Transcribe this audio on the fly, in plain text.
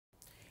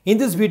In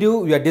this video,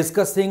 we are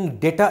discussing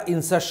data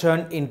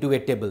insertion into a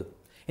table.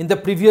 In the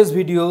previous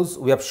videos,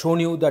 we have shown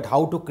you that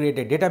how to create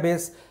a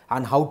database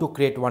and how to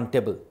create one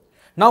table.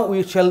 Now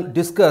we shall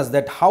discuss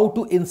that how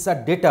to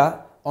insert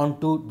data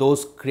onto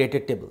those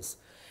created tables.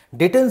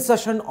 Data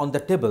insertion on the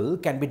table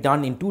can be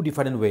done in two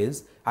different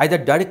ways, either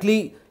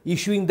directly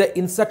issuing the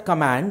insert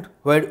command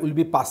where we will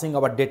be passing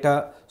our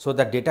data so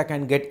that data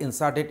can get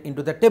inserted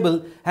into the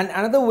table, and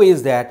another way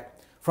is that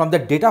from the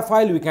data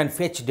file we can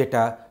fetch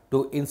data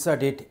to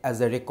insert it as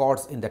the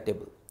records in the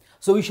table.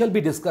 So we shall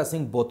be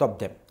discussing both of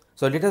them.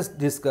 So let us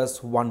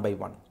discuss one by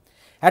one.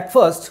 At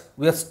first,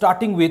 we are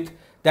starting with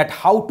that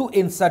how to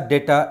insert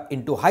data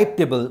into Hive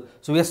table.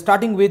 So we are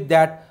starting with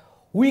that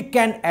we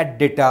can add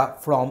data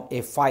from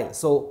a file.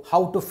 So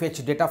how to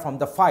fetch data from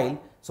the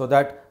file so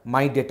that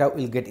my data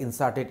will get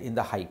inserted in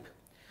the Hive.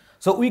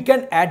 So we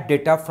can add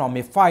data from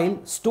a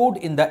file stored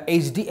in the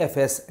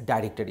HDFS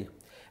directory,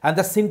 and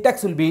the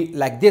syntax will be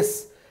like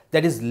this.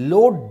 That is,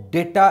 load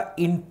data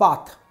in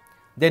path,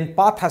 then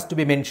path has to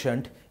be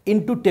mentioned,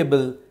 into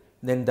table,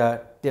 then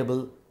the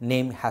table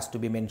name has to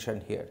be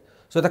mentioned here.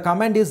 So the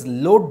command is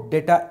load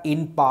data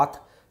in path.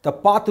 The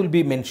path will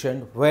be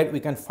mentioned where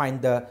we can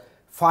find the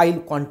file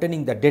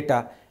containing the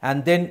data,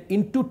 and then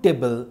into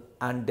table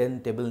and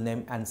then table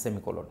name and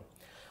semicolon.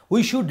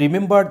 We should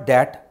remember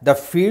that the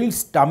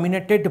fields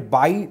terminated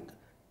by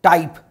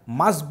type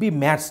must be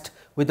matched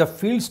with the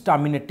fields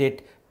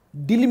terminated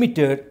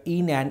delimiter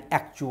in an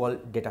actual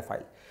data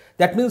file.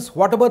 That means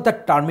whatever the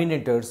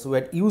terminators we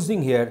are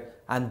using here,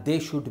 and they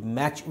should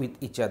match with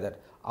each other.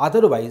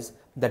 Otherwise,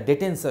 the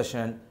data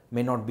insertion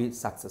may not be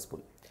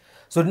successful.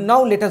 So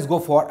now let us go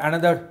for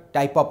another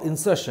type of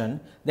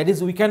insertion, that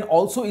is, we can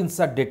also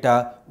insert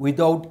data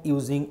without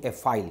using a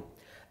file.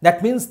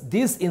 That means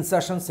this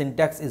insertion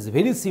syntax is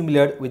very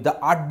similar with the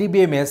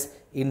RDBMS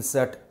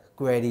insert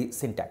query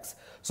syntax.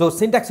 So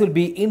syntax will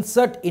be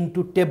insert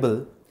into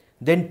table,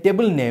 then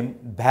table name,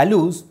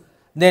 values,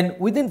 then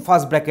within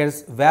first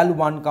brackets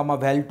val1 comma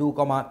val2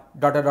 comma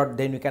dot dot dot,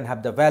 then you can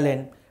have the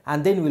valen,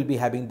 and then we will be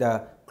having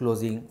the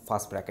closing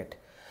first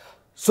bracket.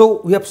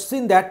 So we have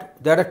seen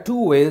that there are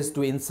two ways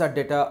to insert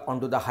data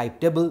onto the Hive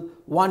table.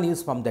 One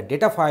is from the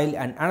data file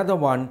and another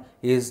one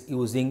is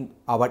using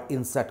our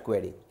insert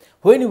query.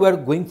 When you are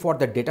going for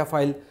the data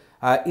file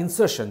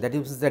insertion, that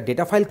is, the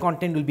data file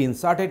content will be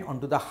inserted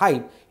onto the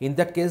Hive. In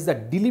that case, the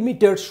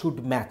delimiter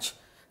should match.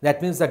 That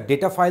means the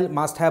data file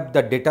must have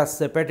the data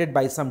separated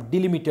by some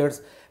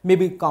delimiters,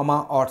 maybe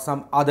comma or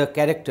some other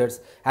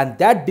characters, and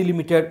that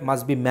delimiter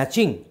must be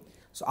matching.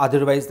 So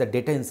otherwise the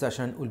data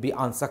insertion will be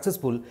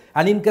unsuccessful.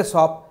 And in case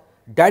of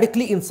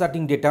directly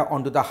inserting data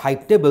onto the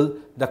Hive table,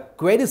 the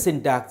query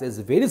syntax is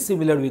very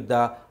similar with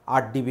the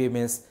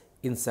RDBMS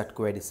insert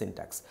query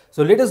syntax.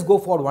 So let us go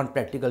for one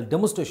practical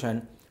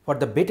demonstration for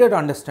the better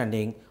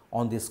understanding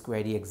on these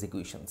query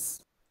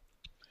executions.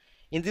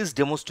 In this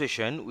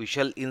demonstration, we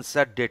shall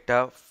insert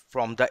data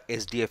from the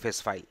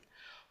HDFS file.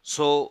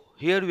 So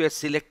here we are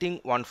selecting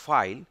one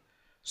file.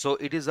 So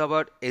it is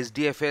our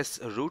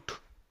HDFS root,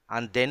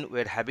 and then we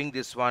are having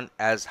this one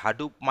as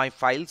Hadoop my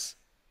files.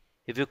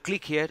 If you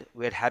click here,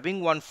 we are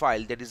having one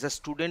file that is a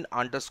student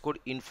underscore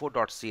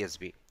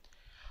info.csv.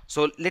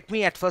 So let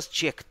me at first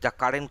check the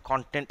current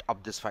content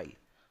of this file.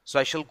 So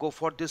I shall go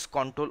for this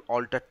Ctrl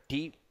Alt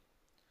T.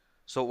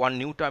 So one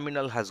new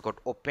terminal has got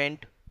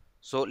opened.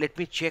 So let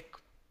me check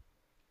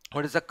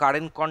what is the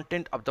current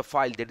content of the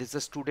file, that is the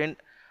student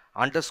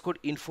underscore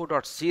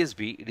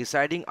info.csv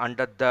residing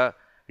under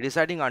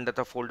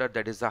the folder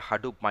that is the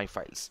Hadoop my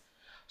files.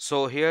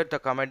 So here the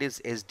command is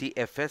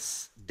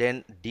sdfs,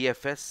 then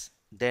dfs,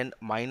 then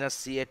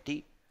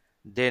 -cat,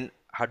 then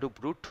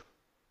Hadoop root,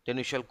 then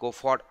we shall go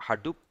for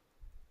Hadoop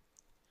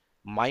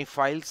my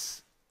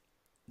files,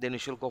 then we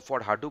shall go for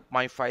Hadoop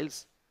my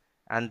files,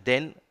 and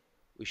then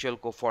we shall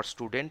go for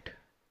student.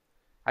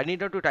 I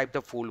need not to type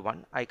the full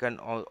one. I can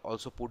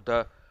also put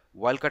the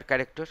wildcard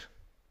character.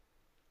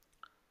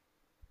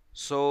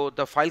 So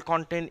the file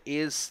content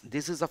is,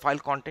 this is the file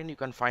content. You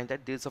can find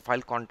that this is the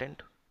file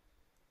content.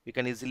 You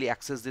can easily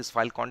access this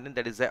file content,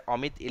 that is a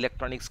Amit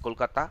Electronics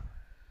Kolkata.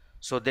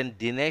 So then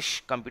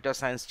Dinesh Computer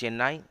Science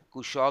Chennai,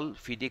 Kushal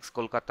Physics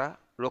Kolkata,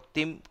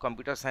 Roktim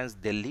Computer Science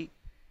Delhi,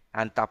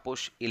 and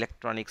Taposh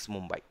Electronics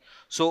Mumbai.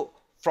 So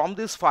from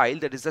this file,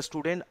 that is the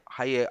student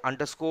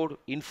underscore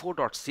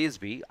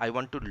info.csv, I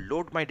want to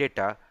load my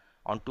data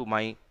onto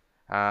my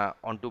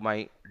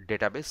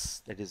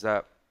database, that is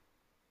a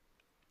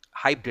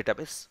Hive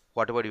database,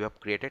 whatever you have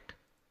created.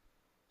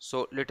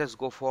 So let us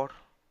go for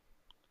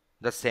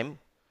the same.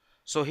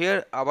 So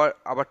here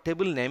our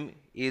table name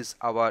is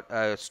our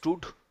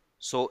stud.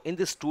 So in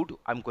this stud,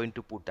 I'm going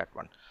to put that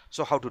one.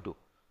 So how to do?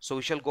 So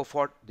we shall go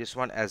for this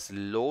one as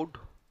load,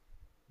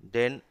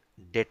 then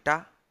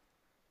data,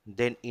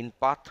 then in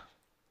path,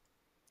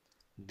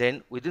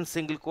 then within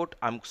single quote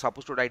I'm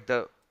supposed to write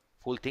the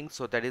full thing.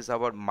 So that is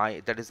our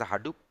that is the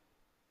Hadoop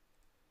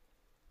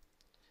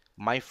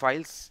my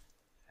files.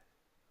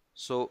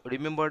 So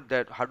remember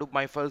that Hadoop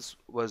my files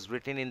was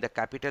written in the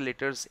capital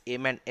letters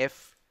M and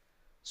F.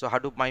 So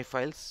Hadoop my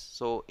files,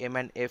 so M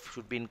and F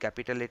should be in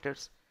capital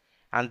letters,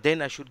 and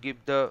then I should give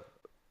the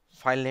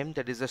file name,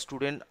 that is a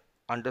student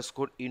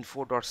underscore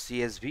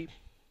info.csv.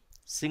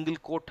 Single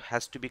quote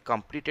has to be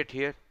completed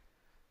here.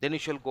 Then you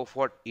shall go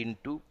for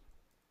into,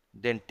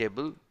 then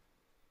table,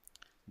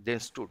 then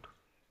stud.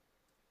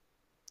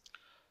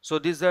 So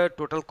this is the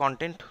total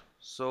content.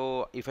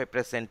 So if I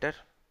press enter,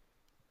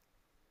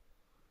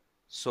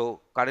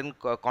 so current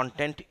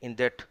content in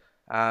that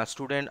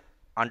student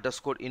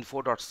underscore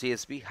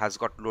info.csv has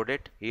got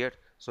loaded here.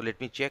 So let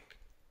me check.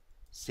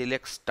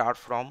 Select start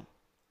from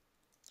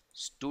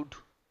stud.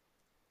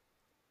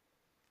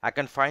 I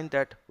can find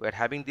that we're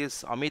having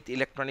this Amit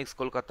Electronics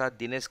Kolkata,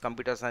 Dinesh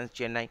Computer Science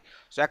Chennai.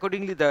 So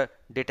accordingly the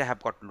data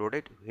have got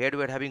loaded. Here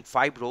we're having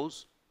 5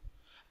 rows,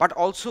 but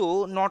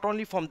also not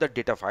only from the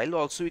data file,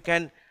 also we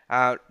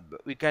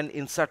can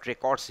insert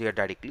records here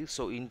directly.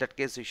 So in that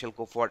case we shall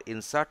go for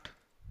insert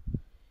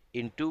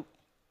into,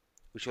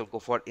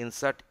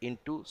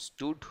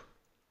 stud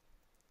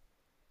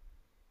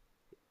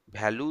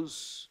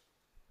values.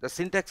 The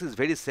syntax is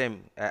very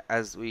same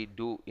as we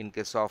do in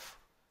case of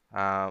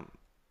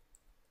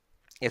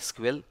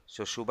SQL.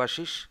 So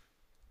Shubhashish,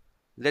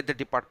 let the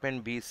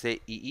department be say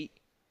EE,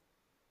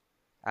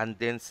 and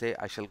then say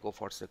I shall go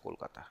for say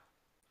Kolkata.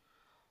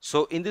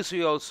 So in this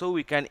way also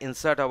we can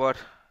insert our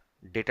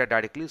data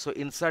directly. So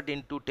insert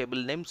into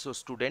table name, so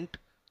student,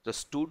 the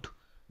stud,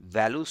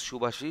 values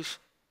Shubhashish,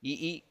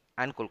 EE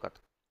and Kolkata.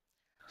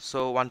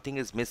 So one thing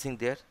is missing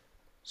there.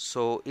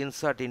 So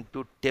insert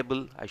into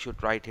table, I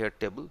should write here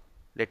table.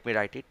 Let me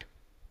write it.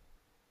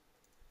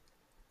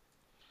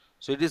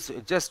 So it is,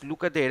 just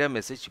look at the error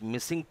message,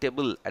 missing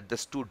table at the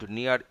stud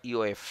near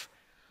EOF.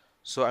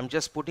 So I'm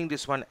just putting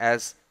this one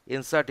as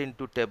insert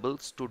into table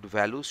stud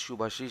values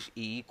Shubhashish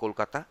EE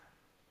Kolkata.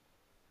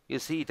 You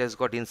see it has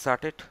got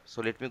inserted.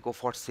 So let me go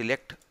for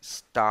select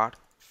star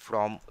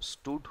from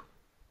stud.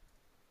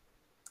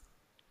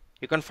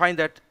 You can find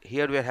that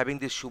here we are having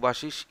this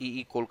Shubhashish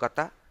EE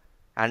Kolkata,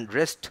 and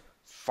rest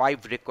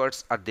 5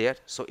 records are there.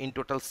 So in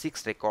total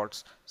 6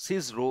 records,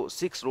 6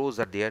 rows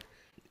are there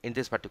in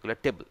this particular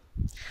table.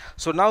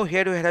 So now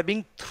here we are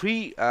having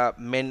 3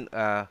 main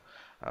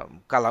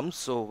columns.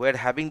 So we are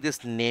having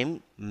this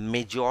name,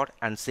 major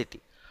and city.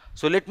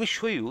 So let me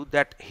show you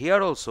that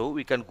here also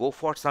we can go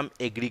for some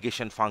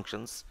aggregation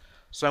functions.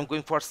 So I'm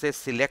going for say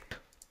select,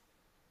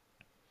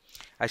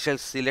 I shall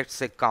select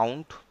say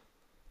count,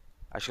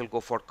 I shall go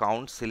for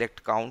count,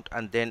 select count,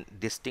 and then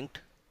distinct.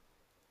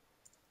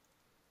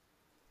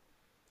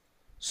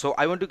 So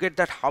I want to get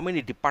that how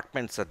many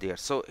departments are there.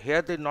 So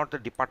here they're not the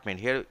department,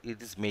 here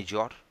it is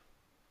major.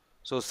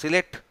 So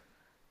select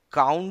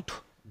count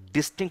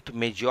distinct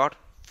major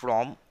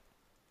from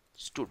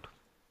stud.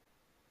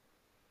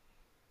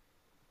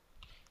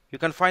 You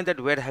can find that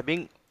we're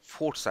having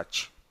 4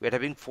 such. We're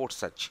having 4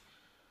 such.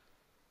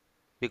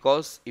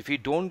 Because if you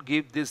don't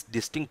give this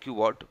distinct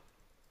keyword,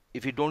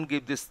 we're going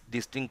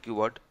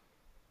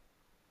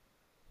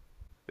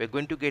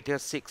to get here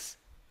 6.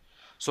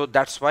 So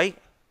that's why.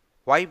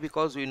 Why?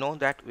 Because we know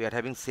that we are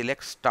having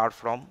select star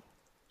from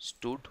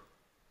stud.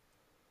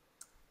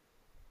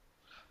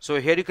 So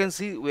here you can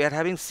see we are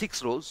having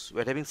 6 rows.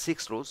 We are having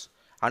 6 rows,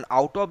 and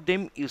out of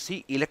them you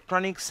see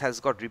electronics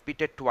has got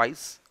repeated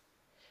twice,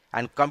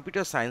 and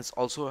computer science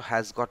also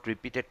has got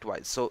repeated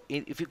twice. So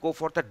if you go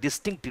for the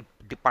distinct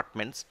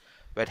departments,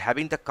 we are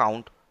having the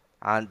count,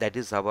 and that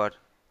is our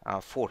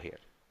 4 here.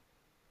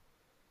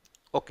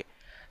 Okay.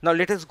 Now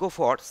let us go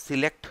for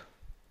select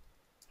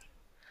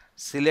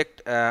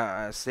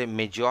say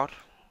major.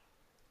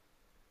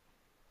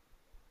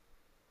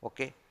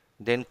 Okay,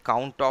 then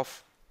count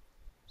of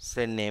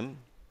say name,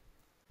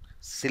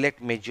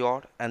 select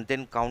major and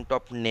then count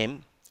of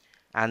name,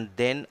 and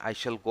then I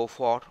shall go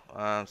for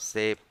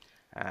say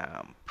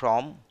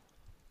from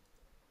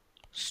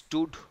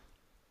stud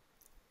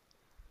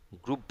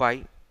group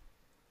by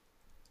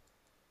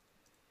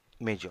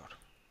major.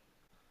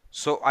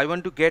 So I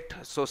want to get,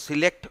 so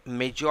select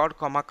major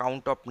comma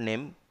count of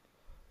name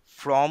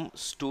from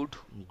stud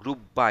group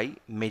by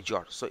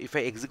major. So if I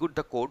execute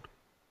the code,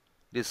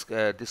 this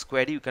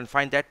query, you can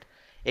find that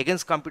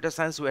against computer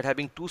science we are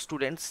having 2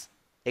 students,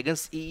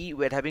 against EE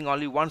we are having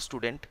only 1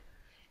 student,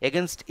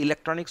 against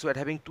electronics we are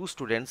having 2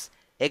 students,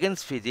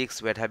 against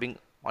physics we are having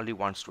only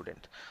 1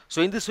 student.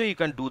 So in this way you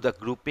can do the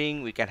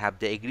grouping, we can have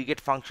the aggregate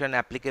function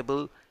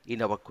applicable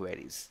in our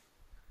queries.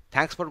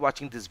 Thanks for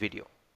watching this video.